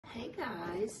Hey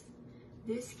guys,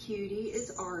 this cutie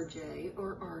is RJ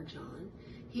or Arjan.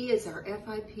 He is our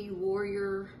FIP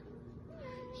warrior.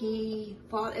 He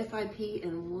fought FIP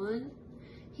and won.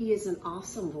 He is an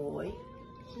awesome boy.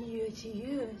 He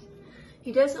is.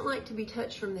 He doesn't like to be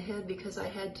touched from the head because I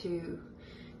had to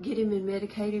get him and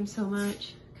medicate him so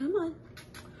much. Come on.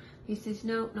 He says,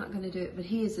 no, not going to do it. But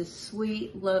he is a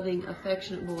sweet, loving,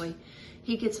 affectionate boy.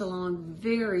 He gets along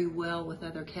very well with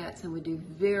other cats and would do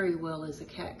very well as a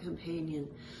cat companion.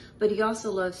 But he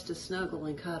also loves to snuggle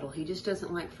and cuddle. He just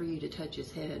doesn't like for you to touch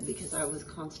his head because I was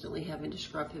constantly having to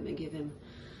scrub him and give him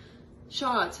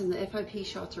shots, and the FIP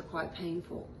shots are quite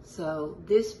painful. So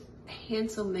this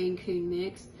handsome Maine Coon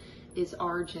mix is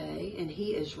RJ, and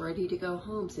he is ready to go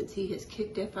home since he has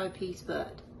kicked FIP's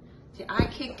butt. See, I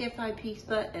kicked FIP's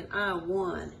butt and I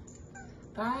won.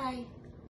 Bye.